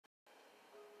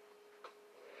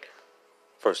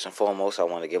First and foremost, I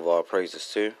want to give all praises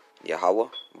to Yahweh,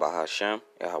 Bahashem,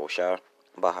 Yahweh Shah,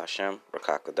 Bahashem,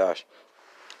 Rakakadash.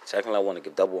 Secondly, I want to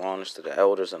give double honors to the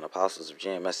elders and apostles of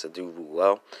GMS that do rule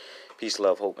well. Peace,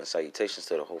 love, hope, and salutations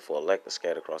to the hopeful elect that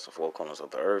scattered across the four corners of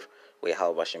the earth, where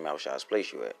Yahweh Hashem Shah has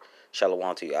placed you at.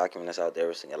 Shalom to your acumen that's out there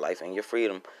in your life and your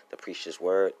freedom, the preach this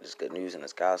word, this good news, and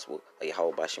this gospel of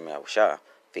Yahweh Hashem Shah,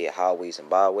 via highways and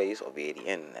byways or via the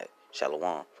internet.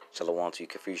 Shalom. Shalom to you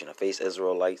confusion of face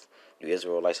Israelites. You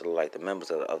Israelites are like the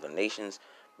members of the other nations,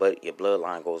 but your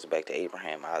bloodline goes back to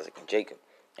Abraham, Isaac, and Jacob.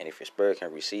 And if your spirit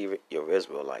can receive it, you're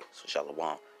Israelite. So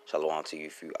shalom. Shalom to you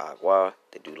few Agua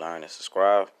that do learn and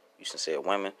subscribe, you sincere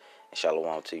women. And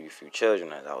shalom to you few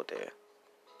children that's out there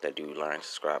that do learn and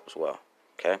subscribe as well.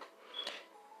 Okay?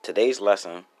 Today's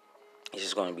lesson is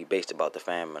just going to be based about the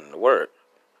famine of the word.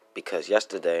 Because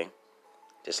yesterday,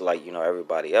 just like,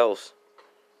 everybody else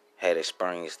had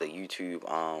experienced the YouTube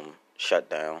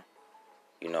shutdown,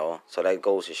 so that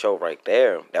goes to show right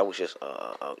there, that was just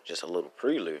a little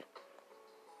prelude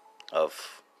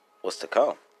of what's to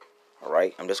come. All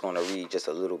right, I'm just going to read just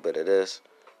a little bit of this,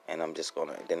 and I'm just going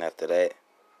to, then after that,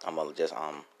 I'm going to just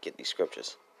get these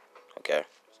scriptures. Okay.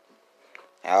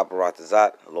 And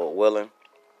Al-Baratazat, Lord willing,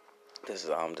 this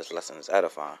lesson is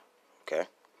edifying. Okay.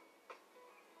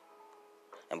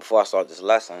 And before I start this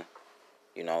lesson,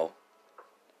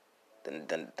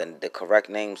 the correct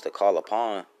names to call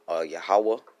upon are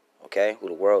Yahweh, okay, who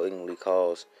the world ignorantly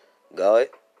calls God,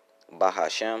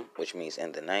 Bahashem, which means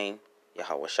in the name,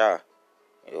 Yahweh Shah,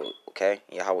 okay,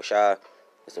 Yahweh Shah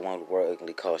is the one who the world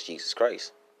ignorantly calls Jesus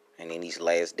Christ. And in these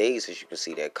last days, as you can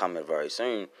see, they're coming very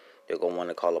soon, they're going to want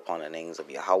to call upon the names of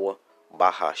Yahweh,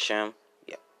 Bahashem,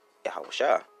 Yahweh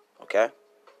Shah, okay.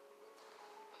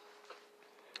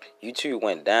 YouTube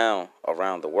went down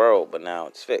around the world, but now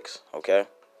it's fixed, okay.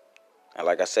 And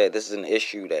like I said, this is an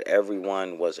issue that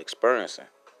everyone was experiencing.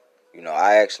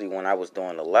 I actually, when I was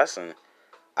doing the lesson,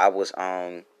 I was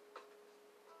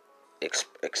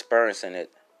experiencing it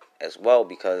as well,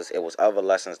 because it was other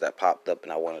lessons that popped up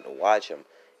and I wanted to watch them,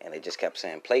 and it just kept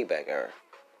saying playback error.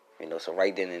 So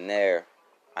right then and there,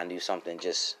 I knew something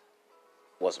just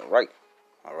wasn't right.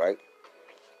 All right.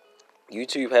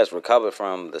 YouTube has recovered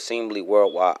from the seemingly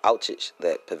worldwide outage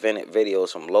that prevented videos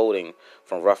from loading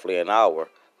for roughly an hour.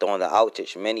 During the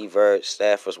outage, many Verge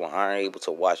staffers were unable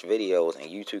to watch videos, and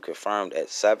YouTube confirmed at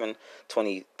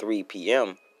 7:23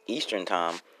 p.m. Eastern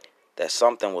Time that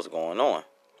something was going on.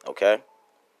 Okay?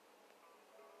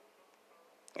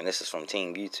 And this is from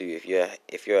Team YouTube.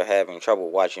 If you're having trouble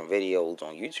watching videos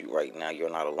on YouTube right now, you're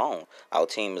not alone. Our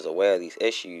team is aware of these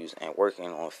issues and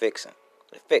working on fixing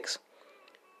the fix.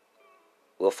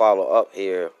 We'll follow up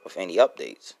here with any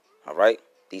updates. All right?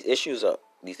 These issues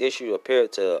appear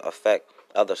to affect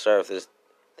other services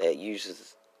that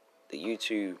uses the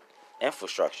YouTube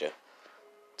infrastructure,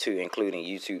 to including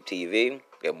YouTube TV,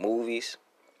 your movies,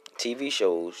 TV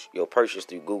shows you'll purchase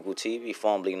through Google TV,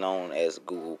 formerly known as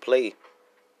Google Play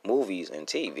Movies and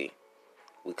TV.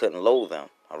 We couldn't load them.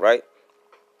 All right.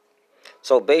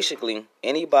 So basically,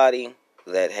 anybody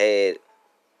that had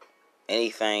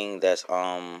anything that's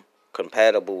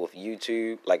compatible with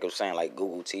YouTube, like I was saying, like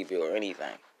Google TV or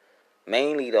anything,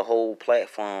 mainly the whole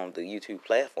platform, the YouTube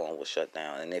platform, was shut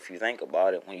down. And if you think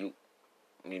about it, when you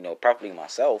probably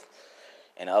myself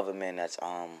and other men that's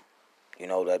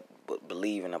that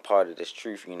believe in a part of this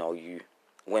truth, you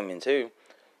women too,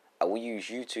 we use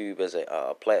YouTube as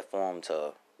a platform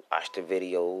to watch the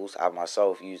videos. I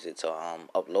myself use it to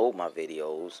upload my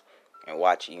videos and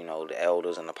watch the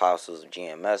elders and apostles of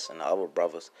GMS and the other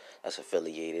brothers that's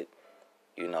affiliated,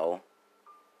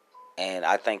 And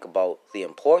I think about the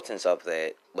importance of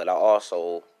that, but I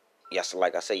also,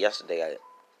 like I said yesterday, I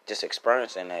just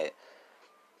experiencing that.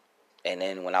 And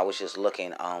then when I was just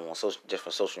looking on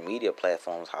different social media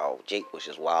platforms, how Jake was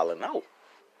just wilding out,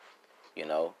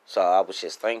 So I was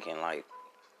just thinking, like,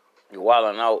 you're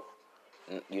wilding out,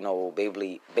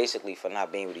 basically for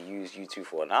not being able to use YouTube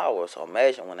for an hour. So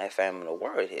imagine when that famine of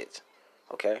word hits,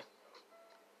 okay?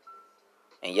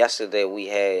 And yesterday we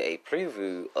had a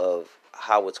preview of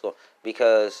how it's going,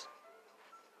 because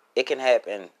it can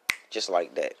happen just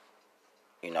like that,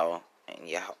 And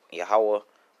Yahweh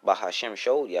Bahashem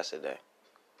showed yesterday,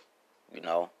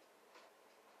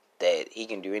 that he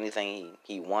can do anything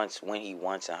he wants, when he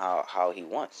wants, and how he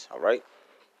wants. All right.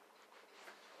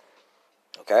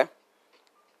 Okay.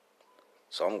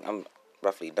 So I'm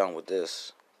roughly done with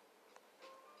this.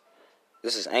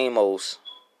 This is Amos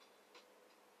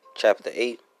chapter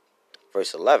 8,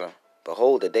 verse 11.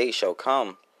 Behold, the day shall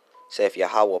come, saith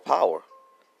Yahweh power,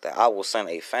 that I will send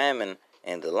a famine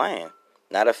in the land,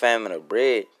 not a famine of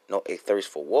bread, nor a thirst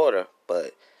for water,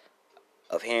 but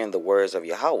of hearing the words of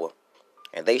Yahweh.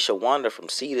 And they shall wander from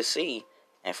sea to sea,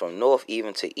 and from north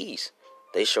even to east.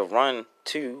 They shall run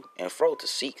to and fro to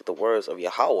seek the words of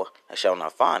Yahweh, and shall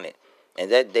not find it. And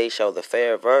that day shall the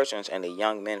fair virgins and the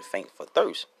young men faint for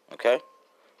thirst. Okay?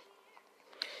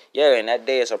 Yeah, and that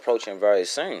day is approaching very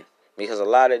soon, because a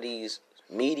lot of these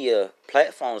media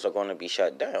platforms are going to be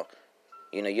shut down.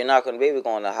 You know, you're not going to be able to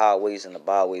go on the highways and the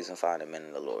byways and find the men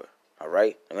of the Lord. All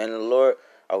right? The men of the Lord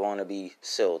are going to be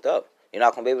sealed up. You're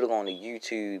not going to be able to go on to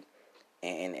YouTube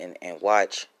and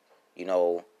watch, you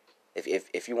know,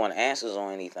 if you want answers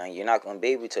on anything, you're not going to be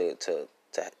able to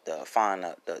find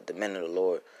the men of the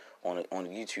Lord on the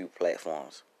YouTube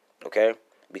platforms. Okay?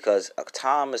 Because a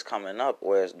time is coming up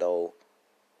whereas though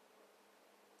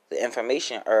the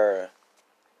information era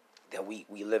that we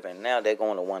live in now, they're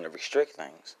going to want to restrict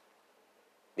things.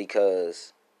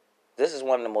 Because this is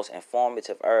one of the most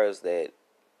informative eras that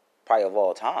probably of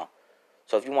all time.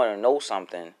 So if you want to know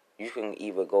something, you can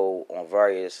either go on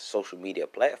various social media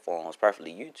platforms,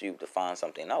 preferably YouTube, to find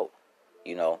something out,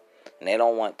 you know. And they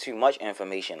don't want too much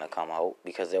information to come out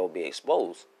because they will be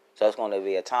exposed. So it's going to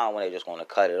be a time when they're just going to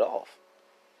cut it off.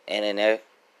 And in there,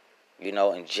 you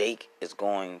know, and Jake is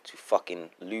going to fucking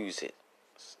lose it,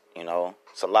 you know.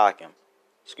 Salakim.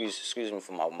 Excuse me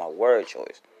for my word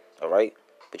choice, all right?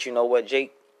 But you know what,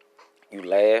 Jake? You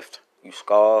laughed, you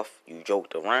scoffed, you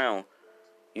joked around.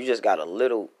 You just got a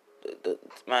little,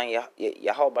 man,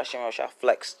 Yahweh Bashem Shah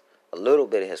flexed a little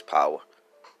bit of his power.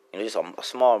 You know, just a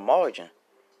small margin,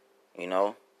 you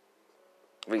know.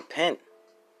 Repent,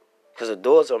 because the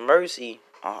doors of mercy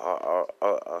are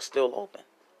still open,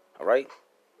 all right?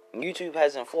 YouTube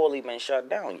hasn't fully been shut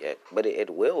down yet, but it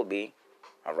will be,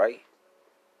 all right?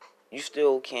 You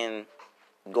still can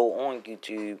go on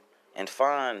YouTube and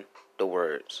find the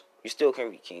words. You still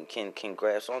can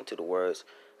grasp onto the words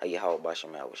of Yahweh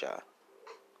Bashem Shah.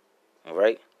 All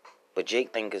right, but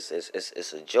Jake thinks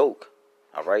it's a joke.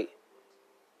 All right,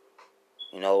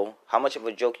 you know how much of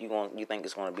a joke you think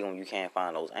it's gonna be when you can't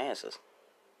find those answers?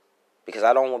 Because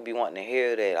I don't want to be wanting to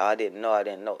hear that I didn't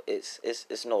know.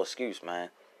 It's no excuse, man.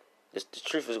 The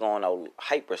truth is going on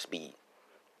hyper speed,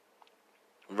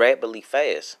 rapidly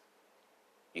fast.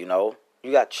 You know,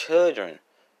 you got children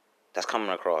that's coming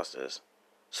across this.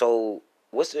 So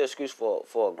what's the excuse for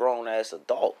a grown ass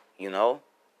adult? You know,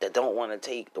 that don't want to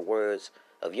take the words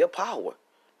of your power,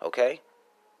 okay?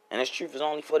 And this truth is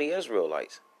only for the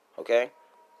Israelites, okay?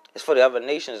 It's for the other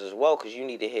nations as well, because you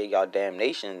need to hear y'all damn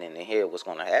nation and to hear what's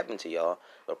going to happen to y'all.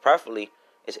 But preferably,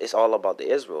 it's all about the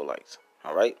Israelites,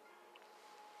 all right?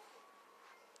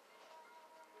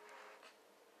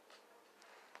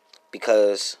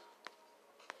 Because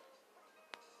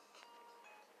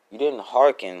you didn't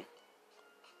hearken,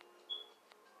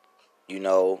 you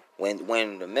know, when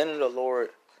the men of the Lord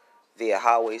via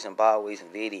highways and byways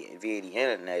and via the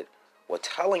internet were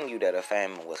telling you that a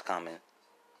famine was coming,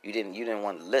 you didn't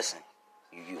want to listen.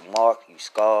 You mocked, you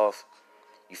scoffed,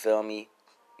 you feel me?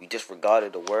 You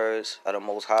disregarded the words of the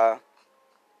Most High.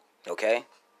 Okay?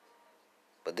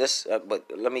 But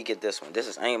let me get this one. This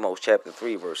is Amos chapter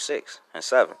 3, verse 6 and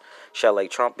 7. Shall a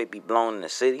trumpet be blown in the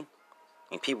city,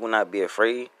 and people not be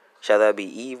afraid? Shall there be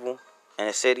evil in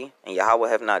the city, and Yahweh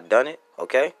have not done it?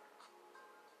 Okay?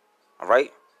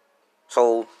 Alright?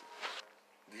 So,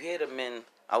 you hear the men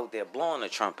out there blowing the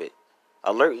trumpet,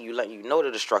 alerting you, letting you know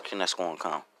the destruction that's going to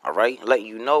come. Alright? Letting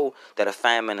you know that a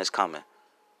famine is coming.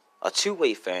 A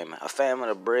two-way famine. A famine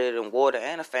of bread and water,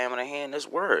 and a famine of hearing this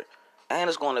word. And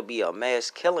it's going to be a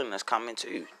mass killing that's coming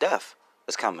too. Death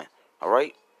is coming.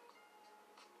 Alright?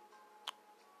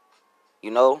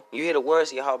 You know, you hear the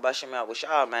words of Yahweh Bashem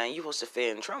Shah, man, you supposed to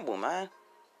fear and tremble, man.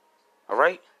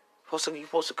 Alright? You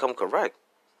supposed to come correct.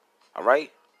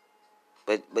 Alright?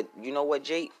 But you know what,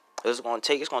 Jake? It's gonna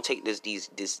take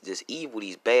this evil,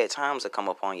 these bad times that come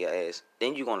upon your ass.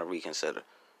 Then you're gonna reconsider.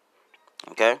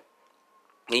 Okay?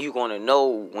 And you're gonna know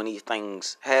when these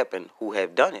things happen who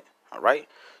have done it. Alright?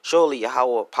 Surely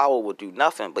Yahweh power will do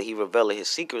nothing, but he revealed his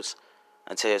secrets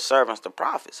unto his servants the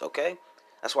prophets. Okay?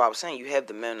 That's why I was saying you have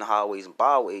the men in the highways and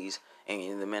byways,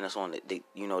 and the men that's on the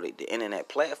internet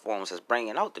platforms that's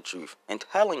bringing out the truth and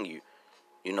telling you,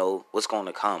 you know, what's going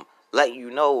to come. Letting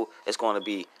you know it's going to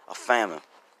be a famine.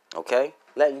 Okay?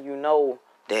 Letting you know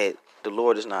that the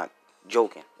Lord is not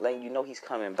joking. Letting you know he's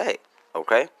coming back.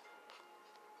 Okay?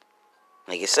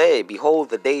 Like it said, behold,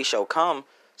 the day shall come,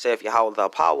 saith Yahweh thy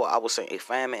power, I will send a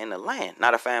famine in the land.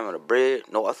 Not a famine of bread,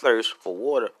 nor a thirst for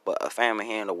water, but a famine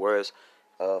hearing the words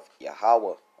of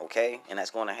Yahweh. Okay? And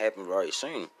that's going to happen very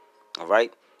soon.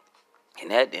 Alright? In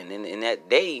that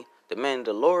day, the men of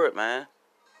the Lord, man,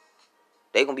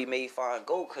 They gonna be made find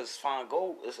gold, because find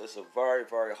gold is a very,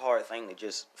 very hard thing to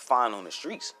just find on the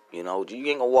streets. You know, you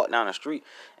ain't gonna walk down the street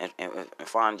and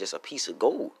find just a piece of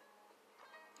gold.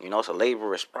 You know, it's a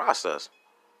laborious process.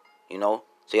 You know,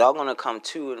 so y'all gonna come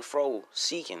to and fro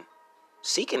seeking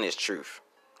this truth.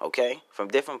 Okay, from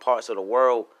different parts of the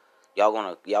world, y'all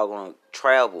gonna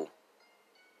travel.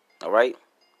 All right,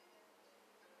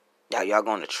 y'all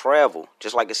gonna travel,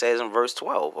 just like it says in verse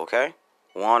 12. Okay,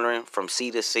 wandering from sea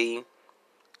to sea,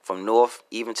 from north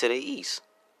even to the east.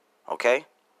 Okay,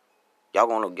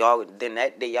 y'all then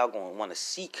that day y'all gonna want to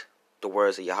seek the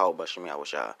words of Yahweh Bashim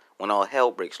Yahushua when all hell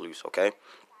breaks loose. Okay,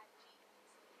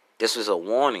 this is a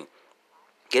warning.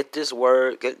 Get this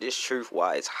word, get this truth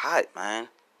while it's hot, man.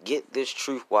 Get this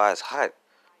truth while it's hot.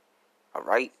 All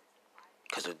right,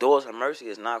 because the doors of mercy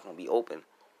is not gonna be open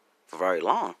for very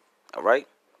long. All right,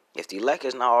 if the elect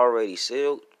is not already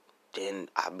sealed, then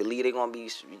I believe they're gonna be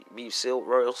sealed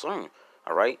real soon.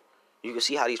 All right, you can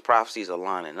see how these prophecies are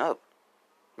lining up.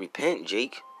 Repent,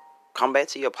 Jake. Come back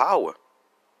to your power.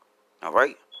 All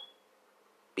right,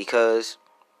 because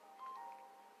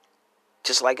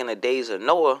just like in the days of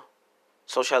Noah,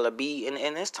 so shall it be in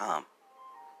this time.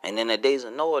 And in the days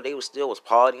of Noah, they was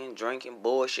partying, drinking,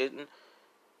 bullshitting.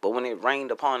 But when it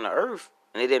rained upon the earth,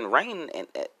 and it didn't rain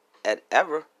at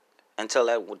ever until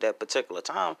that particular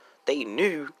time, they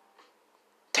knew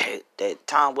that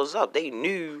time was up. They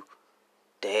knew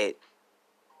that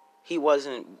he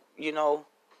wasn't, Noah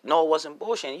wasn't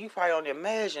bullshitting. You probably only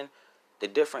imagine the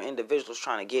different individuals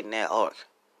trying to get in that ark.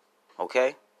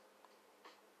 Okay?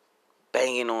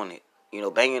 Banging on it.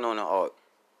 Banging on the ark.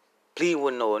 Pleading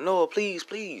with Noah. Noah, please,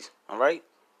 please. All right?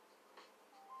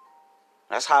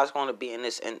 That's how it's going to be in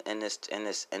this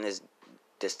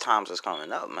times that's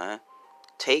coming up, man.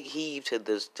 Take heed to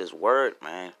this word,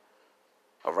 man.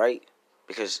 All right,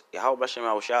 because Yahweh Shem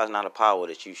Yahushua is not a power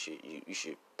that you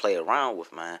should play around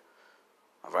with, man.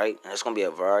 All right, and it's gonna be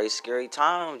a very scary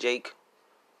time, Jake.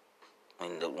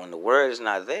 When the word is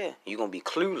not there, you're gonna be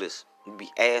clueless. You'll be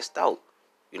assed out.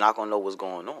 You're not gonna know what's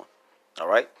going on. All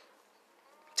right,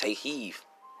 take heed.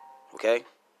 Okay,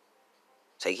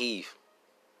 take heed.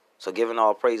 So giving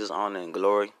all praises, honor, and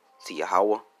glory to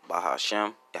Yahweh,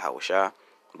 Bahashem, Yahushua,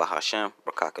 Bahashem,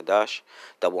 Rakakadash.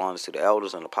 Double honors to the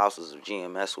elders and apostles of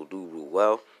GMS who do rule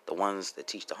well. The ones that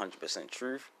teach the 100%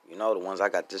 truth. The ones I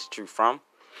got this truth from.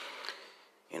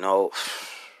 I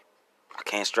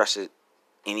can't stress it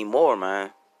anymore,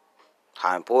 man.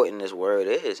 How important this word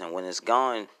is. And when it's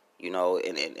gone, and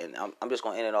I'm just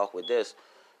going to end it off with this.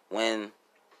 When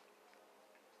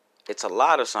it's a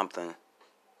lot of something,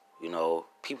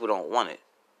 people don't want it.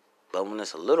 But when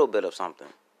it's a little bit of something,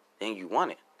 then you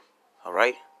want it. All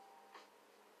right?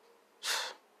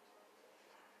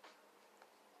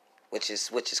 Which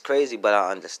is crazy, but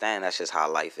I understand that's just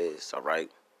how life is. All right?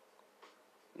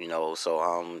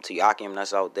 So to Yakim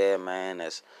that's out there, man,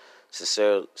 that's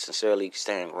sincerely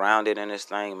staying grounded in this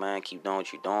thing, man. Keep doing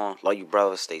what you're doing. Love you,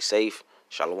 brother. Stay safe.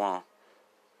 Shalom.